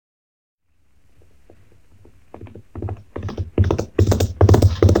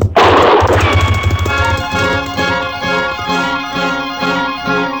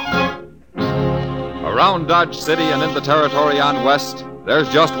Around Dodge City and in the territory on West, there's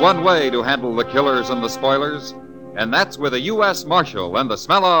just one way to handle the killers and the spoilers, and that's with a U.S. Marshal and the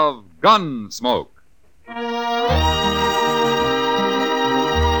smell of gun smoke.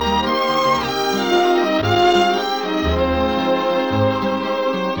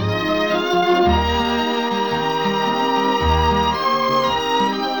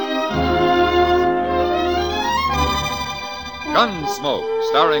 Gunsmoke,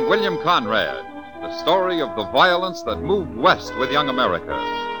 starring William Conrad. The story of the violence that moved west with young America.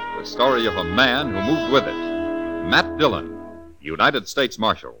 The story of a man who moved with it. Matt Dillon, United States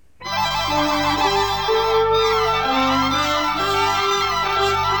Marshal.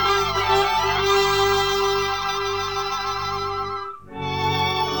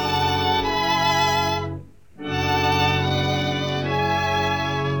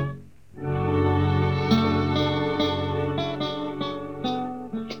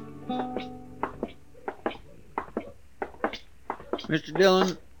 Mr.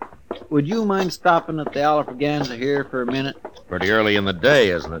 Dillon, would you mind stopping at the Alfraganza here for a minute? Pretty early in the day,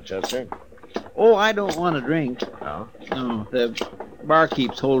 isn't it, Chester? Oh, I don't want a drink. No? No, the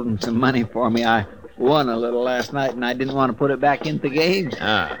barkeep's holding some money for me. I won a little last night, and I didn't want to put it back into the game.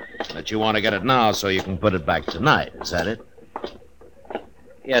 Ah, but you want to get it now so you can put it back tonight, is that it?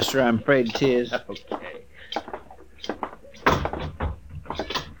 Yes, sir, I'm afraid 'tis. Okay.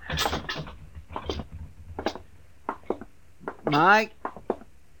 Mike?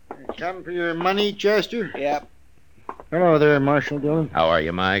 Come for your money, Chester? Yep. Hello there, Marshal Dillon. How are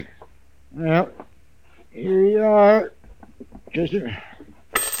you, Mike? Well, here you are, Chester.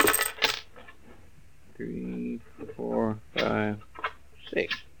 3, 4, 5,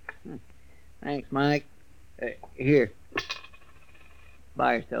 6. Thanks, Mike. Here.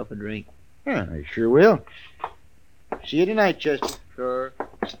 Buy yourself a drink. Yeah, I sure will. See you tonight, Chester. Sure.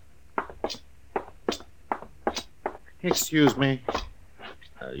 Excuse me.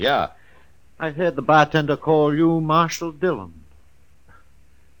 Yeah. I heard the bartender call you Marshal Dillon.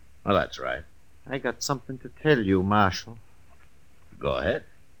 Well, that's right. I got something to tell you, Marshal. Go ahead.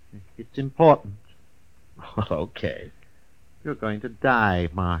 It's important. Okay. You're going to die,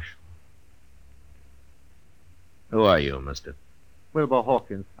 Marshal. Who are you, mister? Wilbur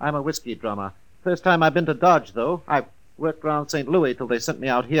Hawkins. I'm a whiskey drummer. First time I've been to Dodge, though. I worked around St. Louis till they sent me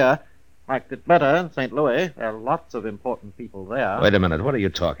out here. Liked it better in St. Louis. There are lots of important people there. Wait a minute. What are you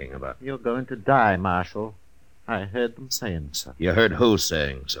talking about? You're going to die, Marshal. I heard them saying so. You heard who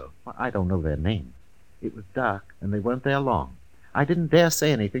saying so? Well, I don't know their names. It was dark, and they weren't there long. I didn't dare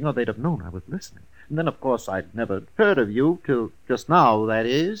say anything, or they'd have known I was listening. And then, of course, I'd never heard of you till just now, that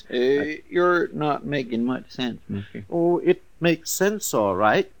is. You're not making much sense, mister. Oh, it makes sense, all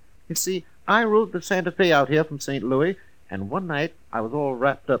right. You see, I rode the Santa Fe out here from St. Louis, and one night I was all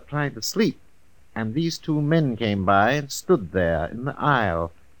wrapped up trying to sleep, and these two men came by and stood there in the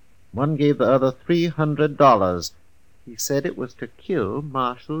aisle. One gave the other $300. He said it was to kill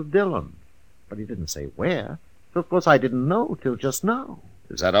Marshal Dillon, but he didn't say where. So, of course, I didn't know till just now.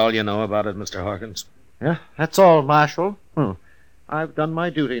 Is that all you know about it, Mr. Hawkins? Yeah, that's all, Marshal. I've done my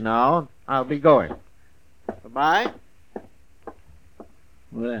duty now. I'll be going. Goodbye.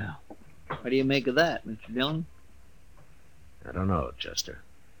 Well, what do you make of that, Mr. Dillon? I don't know, Chester.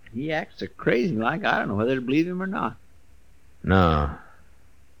 He acts so crazy like I don't know whether to believe him or not. No.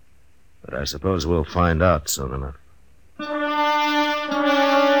 But I suppose we'll find out soon enough.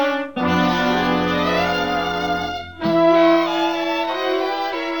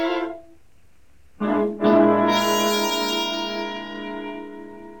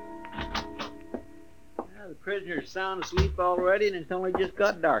 The prisoner's sound asleep already, and it's only just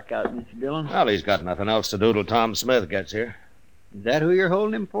got dark out, Mr. Dillon. Well, he's got nothing else to do till Tom Smith gets here. Is that who you're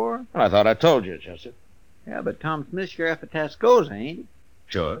holding him for? Well, I thought I told you, Chester. Yeah, but Tom Smith's sheriff of Tascosa, ain't he?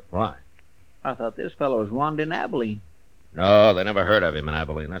 Sure. Why? I thought this fellow was wanted in Abilene. No, they never heard of him in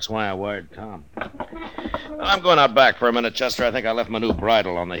Abilene. That's why I wired Tom. Well, I'm going out back for a minute, Chester. I think I left my new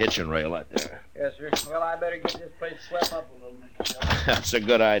bridle on the hitching rail out there. Yes, sir. Well, I better get this place swept up a little, Mr. Dillon. That's a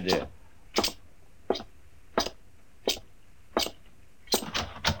good idea.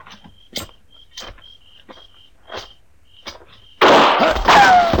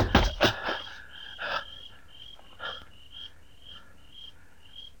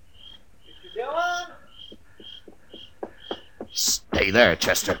 Stay there,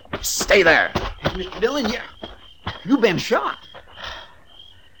 Chester. Stay there. Mr. Dillon, you've been shot.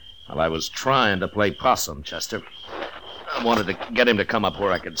 Well, I was trying to play possum, Chester. I wanted to get him to come up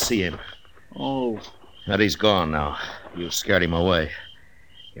where I could see him. Oh. But he's gone now. You scared him away.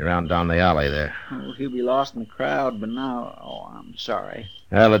 He ran down the alley there. Oh, he'll be lost in the crowd, but now... Oh, I'm sorry.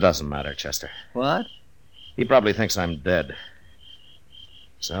 Well, it doesn't matter, Chester. What? He probably thinks I'm dead.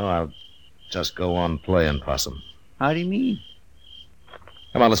 So I'll just go on playing possum. How do you mean?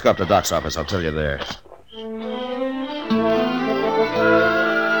 Come on, let's go up to Doc's office. I'll tell you there.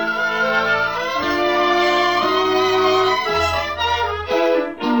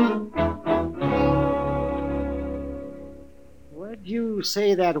 What'd you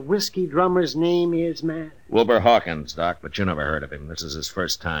say that whiskey drummer's name is, Matt? Wilbur Hawkins, Doc, but you never heard of him. This is his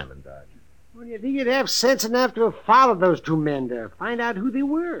first time in Dodge. Well, you think you'd have sense enough to have followed those two men to find out who they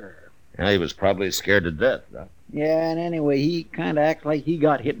were. Yeah, he was probably scared to death, Doc. Yeah, and anyway, he kind of acts like he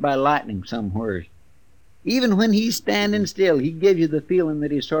got hit by lightning somewhere. Even when he's standing still, he gives you the feeling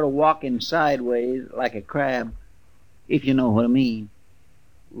that he's sort of walking sideways like a crab, if you know what I mean.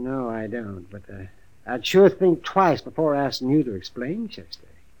 No, I don't, but I'd sure think twice before asking you to explain, Chester.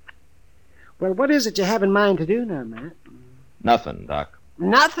 Well, what is it you have in mind to do now, Matt? Nothing, Doc.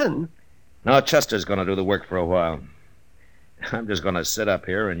 Nothing? No, Chester's going to do the work for a while. I'm just going to sit up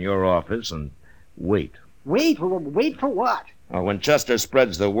here in your office and wait. Wait? Wait for what? Well, when Chester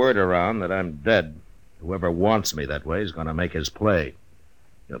spreads the word around that I'm dead, whoever wants me that way is going to make his play.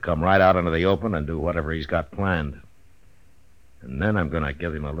 He'll come right out into the open and do whatever he's got planned. And then I'm going to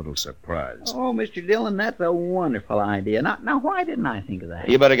give him a little surprise. Oh, Mr. Dillon, that's a wonderful idea. Now, why didn't I think of that?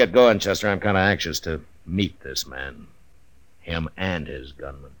 You better get going, Chester. I'm kind of anxious to meet this man. Him and his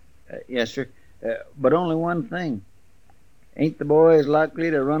gunman. Yes, sir. But only one thing. Ain't the boys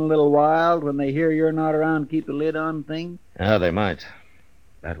likely to run a little wild when they hear you're not around to keep the lid on things? Yeah, they might.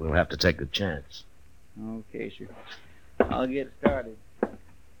 But we'll have to take the chance. Okay, sir. I'll get started.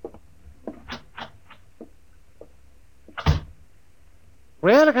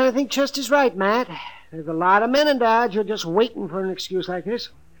 Well, I kind of think Chester's right, Matt. There's a lot of men in Dodge who are just waiting for an excuse like this.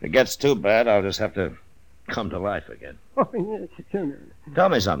 If it gets too bad, I'll just have to come to life again. Tell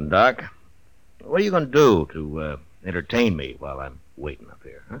me something, Doc. What are you going to do to entertain me while I'm waiting up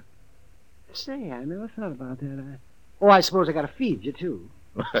here, huh? Say, I never thought about that. I suppose I got to feed you, too.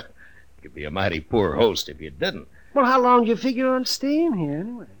 You'd be a mighty poor host if you didn't. Well, how long do you figure on staying here,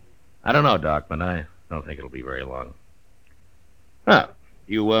 anyway? I don't know, Doc, but I don't think it'll be very long. Huh.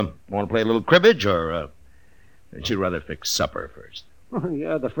 You want to play a little cribbage, or would you rather fix supper first? Well,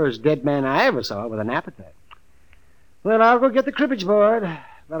 you're the first dead man I ever saw with an appetite. Well, I'll go get the cribbage board,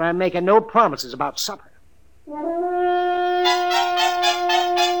 but I'm making no promises about supper.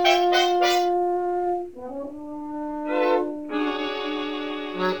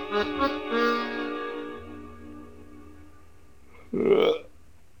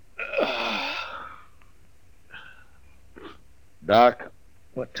 Doc,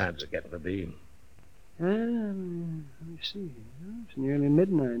 what time's it getting to be? Let me see. It's nearly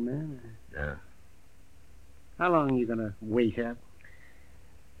midnight, man. Yeah. How long are you going to wait up?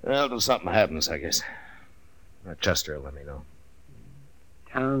 Well, till something happens, I guess. Chester will let me know.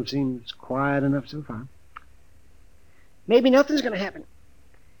 Town seems quiet enough so far. Maybe nothing's going to happen.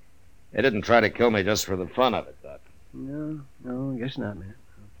 They didn't try to kill me just for the fun of it, Doc. No, I guess not, man.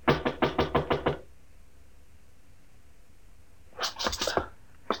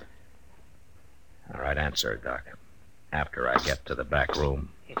 All right, answer it, Doc. After I get to the back room.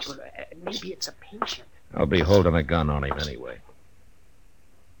 Maybe it's a patient. I'll be holding a gun on him anyway.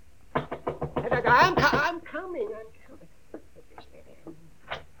 I'm coming.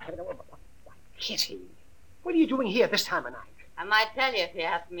 Kitty, what are you doing here this time of night? I might tell you if you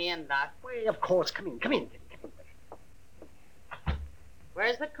ask me in, Doc. Well, of course. Come in.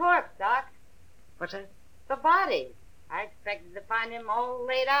 Where's the corpse, Doc? What's that? The body. I expected to find him all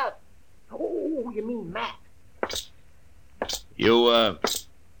laid out. Oh, you mean Matt? You,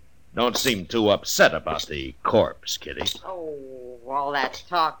 don't seem too upset about the corpse, Kitty. Oh, all that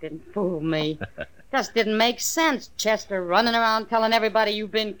talk didn't fool me. Just didn't make sense, Chester running around telling everybody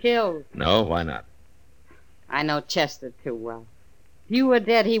you've been killed. No, why not? I know Chester too well. If you were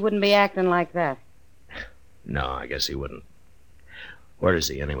dead, he wouldn't be acting like that. No, I guess he wouldn't. Where is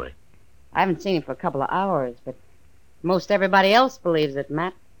he, anyway? I haven't seen him for a couple of hours, but most everybody else believes it,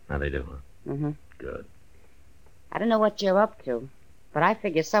 Matt. Now they do, huh? Mm-hmm. Good. I don't know what you're up to, but I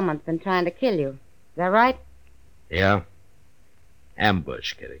figure someone's been trying to kill you. Is that right? Yeah?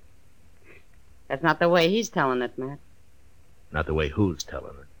 Ambush, Kitty. That's not the way he's telling it, Matt. Not the way who's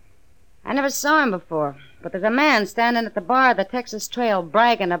telling it. I never saw him before, but there's a man standing at the bar of the Texas Trail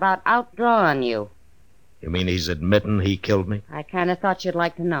bragging about outdrawing you. You mean he's admitting he killed me? I kind of thought you'd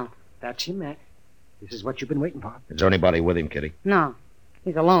like to know. That's him, Matt. This is what you've been waiting for. Is there anybody with him, Kitty? No,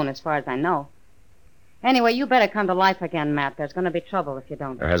 he's alone as far as I know. Anyway, you better come to life again, Matt. There's going to be trouble if you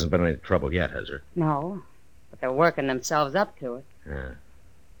don't. There hasn't been any trouble yet, has there? No, but they're working themselves up to it. Yeah.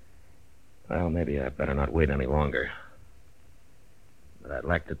 Well, maybe I better not wait any longer. But I'd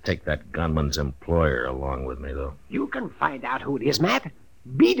like to take that gunman's employer along with me, though. You can find out who it is, Matt.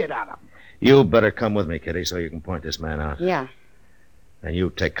 Beat it out of him. You better come with me, Kitty, so you can point this man out. Yeah. And you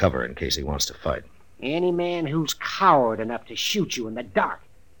take cover in case he wants to fight. Any man who's coward enough to shoot you in the dark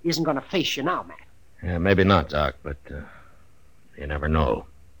isn't going to face you now, Matt. Yeah, maybe not, Doc, but you never know.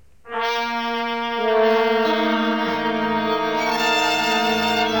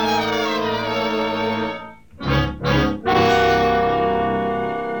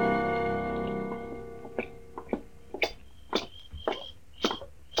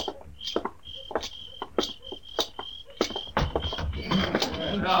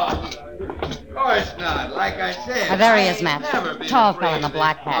 Like I said. There he is, Matt. Never been Tall afraid fellow in a of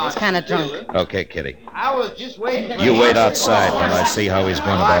black this hat. He's kind of drunk. Okay, Kitty. I was just waiting for You wait outside while I see how he's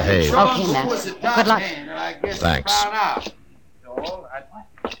going to behave. Okay, Matt. Good luck. Thanks.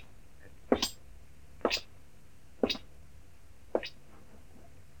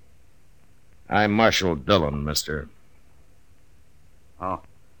 I'm Marshal Dillon, mister. Oh.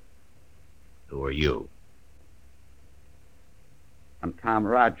 Who are you? I'm Tom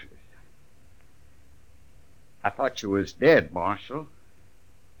Rogers. I thought you was dead, Marshal.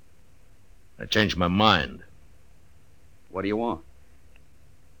 I changed my mind. What do you want?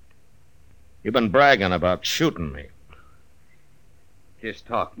 You've been bragging about shooting me. Just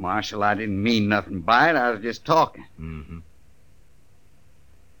talk, Marshal. I didn't mean nothing by it. I was just talking. Mm-hmm.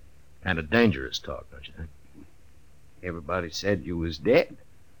 Kind of dangerous talk, don't you think? Everybody said you was dead.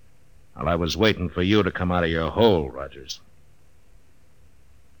 Well, I was waiting for you to come out of your hole, Rogers.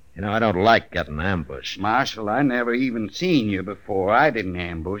 You know, I don't like getting ambushed. Marshal, I never even seen you before. I didn't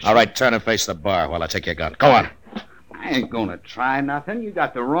ambush. All right, turn and face the bar while I take your gun. Go on. I ain't gonna try nothing. You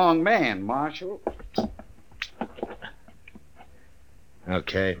got the wrong man, Marshal.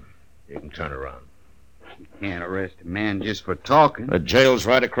 Okay, you can turn around. You can't arrest a man just for talking. The jail's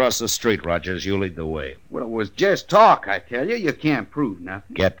right across the street, Rogers. You lead the way. Well, it was just talk, I tell you. You can't prove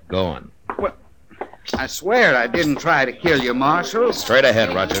nothing. Get going. Well, I swear I didn't try to kill you, Marshal. Straight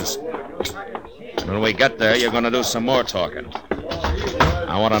ahead, Rogers. When we get there, you're going to do some more talking.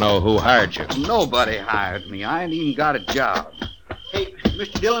 I want to know who hired you. Nobody hired me. I ain't even got a job. Hey,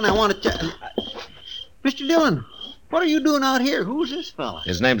 Mr. Dillon, I want to tell... Mr. Dillon, what are you doing out here? Who's this fella?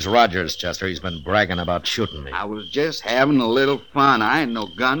 His name's Rogers, Chester. He's been bragging about shooting me. I was just having a little fun. I ain't no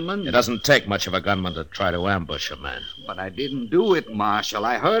gunman. It doesn't take much of a gunman to try to ambush a man. But I didn't do it, Marshal.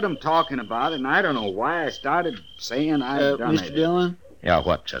 I heard him talking about it, and I don't know why I started saying I'd done Mr. it. Dillon? Yeah,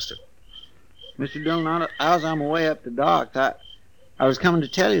 what, Chester? Mr. Dillon, I was on my way up to Doc's. I was coming to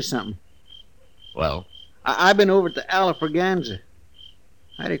tell you something. Well? I've been over at the Alafraganza.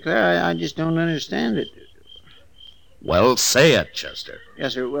 I declare I just don't understand it. Well, say it, Chester.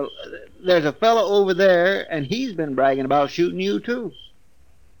 Yes, sir. Well, there's a fellow over there, and he's been bragging about shooting you, too.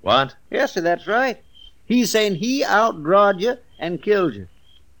 What? Yes, sir, that's right. He's saying he outdrawed you and killed you.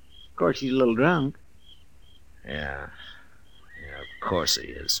 Of course, he's a little drunk. Yeah, of course he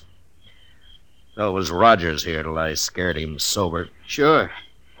is. So it was Rogers here till I scared him sober. Sure,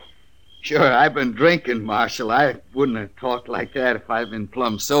 I've been drinking, Marshal. I wouldn't have talked like that if I'd been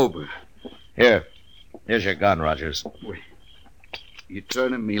plumb sober. Here's your gun, Rogers. You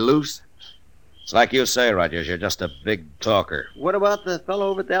turning me loose? It's like you say, Rogers. You're just a big talker. What about the fellow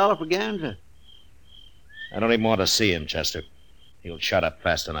over at the Alafraganza? I don't even want to see him, Chester. He'll shut up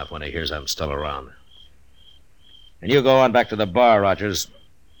fast enough when he hears I'm still around. And you go on back to the bar, Rogers,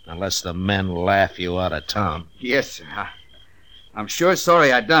 unless the men laugh you out of town. Yes, sir. I'm sure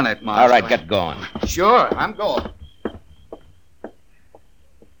sorry I done it, Marshal. All right, get going. Sure, I'm going.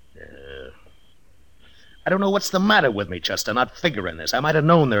 I don't know what's the matter with me, Chester, not figuring this. I might have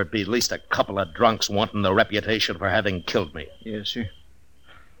known there'd be at least a couple of drunks wanting the reputation for having killed me. Yes, sir.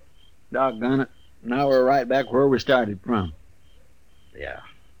 Doggone it. Now we're right back where we started from. Yeah.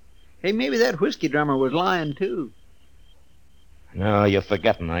 Hey, maybe that whiskey drummer was lying, too. No, you're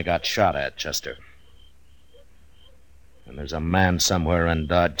forgetting I got shot at, Chester. And there's a man somewhere in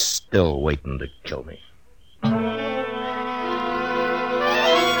Dodge still waiting to kill me.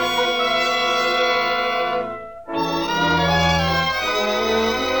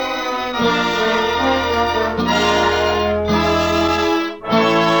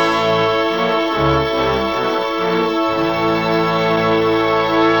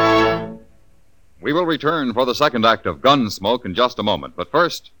 We will return for the second act of Gunsmoke in just a moment. But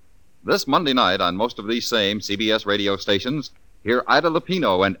first, this Monday night on most of these same CBS radio stations, hear Ida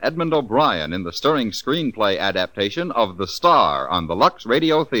Lupino and Edmund O'Brien in the stirring screenplay adaptation of The Star on the Lux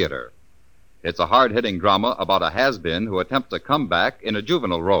Radio Theater. It's a hard-hitting drama about a has-been who attempts a comeback in a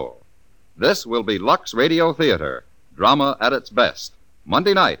juvenile role. This will be Lux Radio Theater, drama at its best,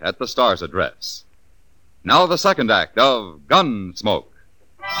 Monday night at the Star's Address. Now the second act of Gunsmoke.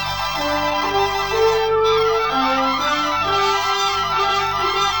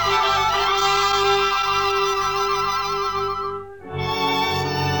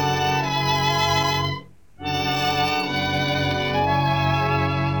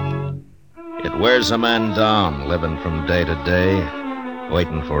 It wears a man down, living from day to day,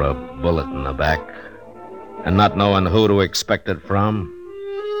 waiting for a bullet in the back, and not knowing who to expect it from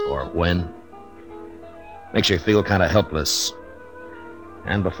or when. Makes you feel kind of helpless.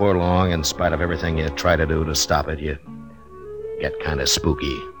 And before long, in spite of everything you try to do to stop it, you get kind of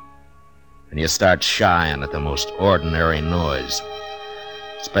spooky. And you start shying at the most ordinary noise,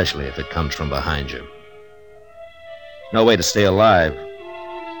 especially if it comes from behind you. No way to stay alive,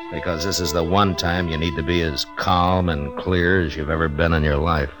 because this is the one time you need to be as calm and clear as you've ever been in your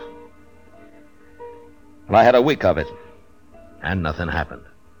life. Well, I had a week of it, and nothing happened.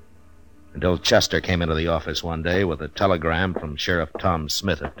 Until Chester came into the office one day with a telegram from Sheriff Tom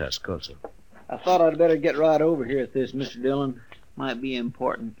Smith at Tascosa. I thought I'd better get right over here at this, Mr. Dillon. Might be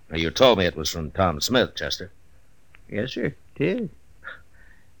important. Now, you told me it was from Tom Smith, Chester. Yes, sir. It is.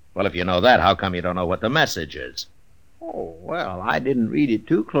 Well, if you know that, how come you don't know what the message is? Oh, well, I didn't read it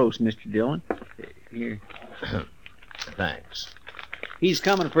too close, Mr. Dillon. Here. Thanks. He's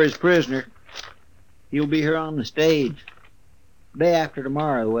coming for his prisoner. He'll be here on the stage. Day after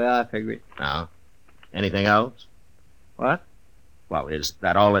tomorrow, the way I figure it. Now, anything else? What? Well, is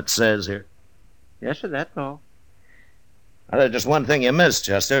that all it says here? Yes, sir, that's all. Well, there's just one thing you missed,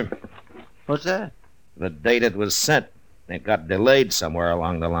 Chester. What's that? The date it was sent. It got delayed somewhere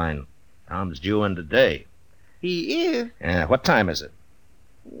along the line. Tom's due in today. He is? Yeah, what time is it?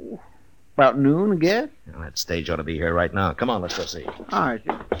 About noon, I guess. Well, that stage ought to be here right now. Come on, let's go see. All right,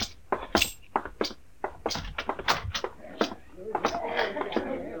 sir.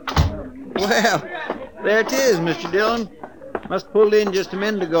 Well, there it is, Mr. Dillon. Must pulled in just a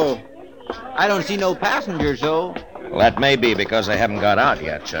minute ago. I don't see no passengers, though. Well, that may be because they haven't got out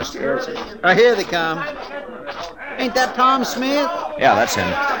yet, Chester. Yes, sir. Here they come. Ain't that Tom Smith? Yeah, that's him.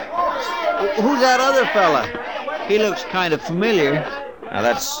 Who's that other fella? He looks kind of familiar. Now,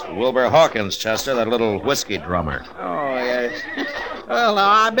 that's Wilbur Hawkins, Chester, that little whiskey drummer. Oh, yes. Well, now,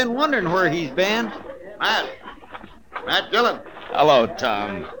 I've been wondering where he's been. Matt Dillon. Hello,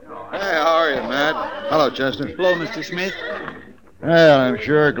 Tom. Hey, how are you, Matt? Hello, Chester. Hello, Mr. Smith. Well, I'm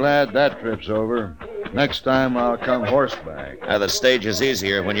sure glad that trip's over. Next time I'll come horseback. Now, the stage is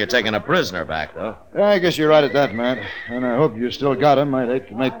easier when you're taking a prisoner back, though. Yeah, I guess you're right at that, Matt. And I hope you still got him. I'd hate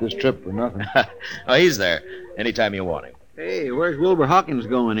to make this trip for nothing. Oh, he's there. Anytime you want him. Hey, where's Wilbur Hawkins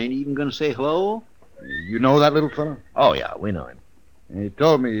going? Ain't he even going to say hello? You know that little fellow? Oh, yeah, we know him. He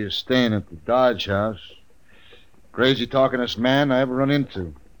told me he's staying at the Dodge House. Crazy talkingest man I ever run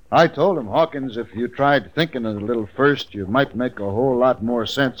into. I told him, Hawkins, if you tried thinking a little first, you might make a whole lot more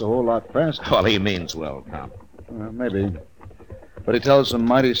sense a whole lot faster. Well, he means well, Tom. Well, maybe. But he tells some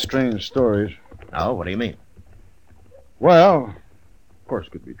mighty strange stories. Oh, what do you mean? Well, of course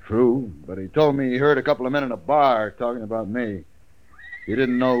it could be true, but he told me he heard a couple of men in a bar talking about me. He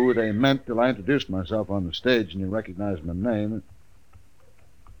didn't know who they meant till I introduced myself on the stage and he recognized my name.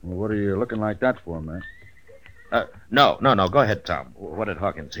 Well, what are you looking like that for, man? No. Go ahead, Tom. What did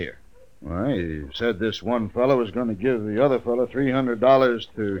Hawkins hear? Well, he said this one fellow was going to give the other fellow $300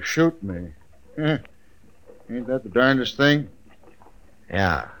 to shoot me. Ain't that the darndest thing?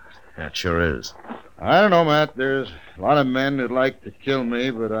 Yeah, that sure is. I don't know, Matt. There's a lot of men who'd like to kill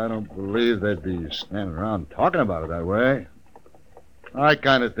me, but I don't believe they'd be standing around talking about it that way. I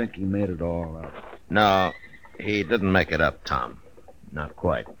kind of think he made it all up. No, he didn't make it up, Tom. Not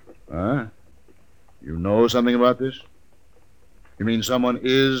quite. Huh? You know something about this? You mean someone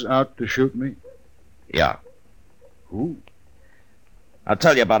is out to shoot me? Yeah. Who? I'll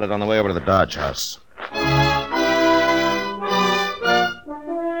tell you about it on the way over to the Dodge House.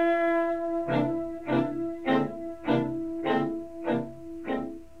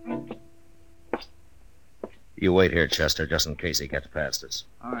 You wait here, Chester, just in case he gets past us.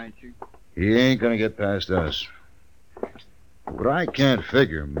 All right, sir. He ain't gonna get past us. But I can't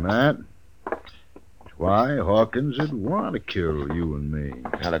figure, Matt. Why Hawkins would want to kill you and me.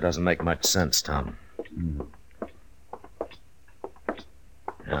 Now, that doesn't make much sense, Tom.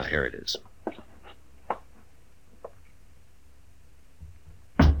 Now, here it is.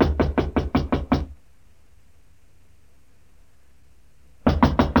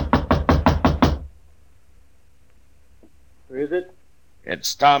 Who is it?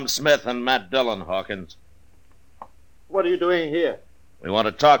 It's Tom Smith and Matt Dillon, Hawkins. What are you doing here? We want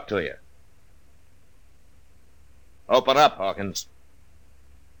to talk to you. Open up, Hawkins.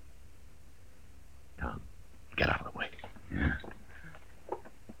 Tom, get out of the way. Yeah.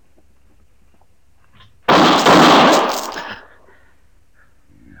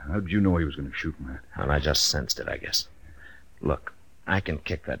 How'd you know he was going to shoot, Matt? Well, I just sensed it, I guess. Look, I can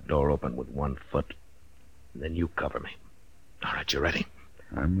kick that door open with 1 foot. Then you cover me. All right, you ready?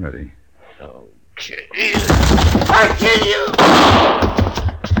 I'm ready. Okay. I'll kill you!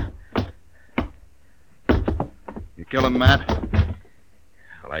 You kill him, Matt?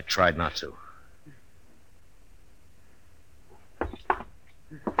 Well, I tried not to.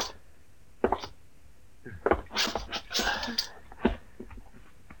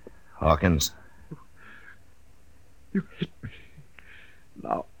 Hawkins, You hit me.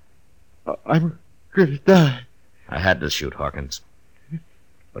 Now, I'm going to die. I had to shoot Hawkins.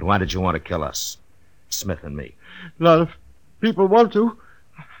 But why did you want to kill us? Smith and me. A lot of people want to.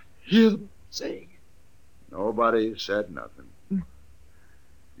 I hear them saying it. Nobody said nothing.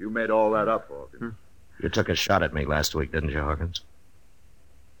 You made all that up, Hawkins. You took a shot at me last week, didn't you, Hawkins?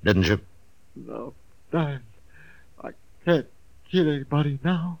 Didn't you? No, Dan, I can't kill anybody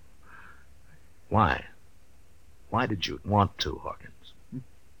now. Why? Why did you want to, Hawkins?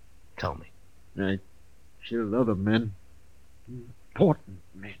 Tell me. I killed other men. Important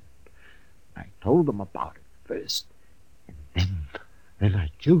men. I told them about it first. And then I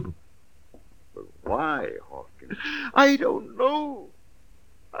killed them. But why, Hawkins? I don't know.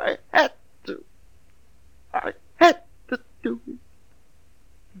 I had to. I had to do it.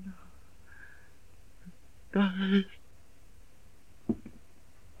 Die.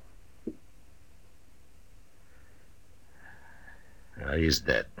 He's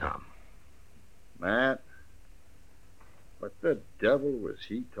dead, Tom. Matt, what the devil was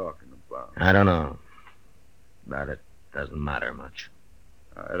he talking about? I don't know. But it doesn't matter much.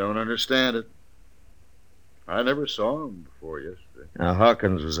 I don't understand it. I never saw him before yesterday. Now,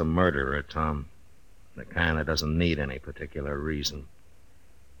 Hawkins was a murderer, Tom. The kind that doesn't need any particular reason.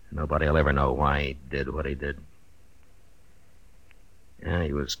 Nobody will ever know why he did what he did. Yeah,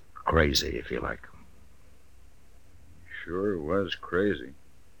 he was crazy, if you like. Sure was crazy.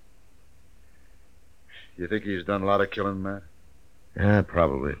 You think he's done a lot of killing, Matt? Yeah,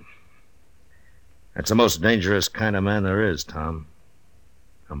 probably. That's the most dangerous kind of man there is, Tom.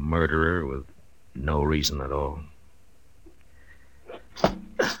 A murderer with no reason at all.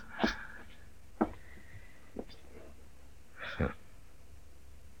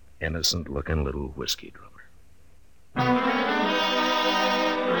 Innocent-looking little whiskey drummer.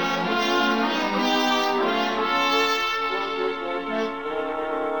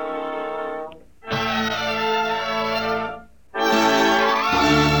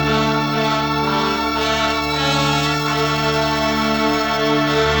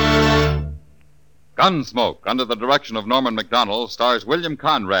 Gunsmoke, under the direction of Norman Macdonnell, stars William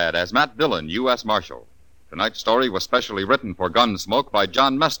Conrad as Matt Dillon, U.S. Marshal. Tonight's story was specially written for Gunsmoke by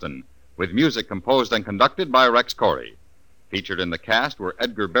John Meston, with music composed and conducted by Rex Corey. Featured in the cast were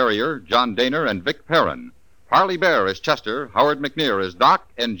Edgar Barrier, John Daner, and Vic Perrin. Harley Bear as Chester, Howard McNear as Doc,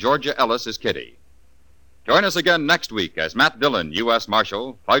 and Georgia Ellis as Kitty. Join us again next week as Matt Dillon, U.S.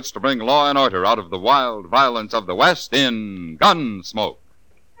 Marshal, fights to bring law and order out of the wild violence of the West in Gunsmoke.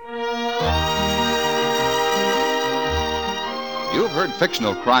 You've heard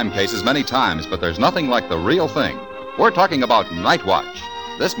fictional crime cases many times, but there's nothing like the real thing. We're talking about Night Watch.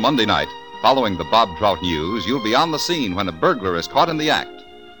 This Monday night, following the Bob Trout news, you'll be on the scene when a burglar is caught in the act.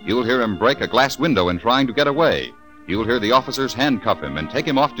 You'll hear him break a glass window in trying to get away. You'll hear the officers handcuff him and take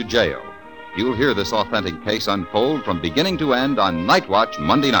him off to jail. You'll hear this authentic case unfold from beginning to end on Night Watch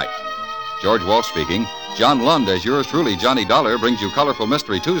Monday night. George Walsh speaking. John Lund, as yours truly, Johnny Dollar, brings you colorful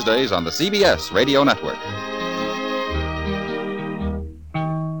Mystery Tuesdays on the CBS Radio Network.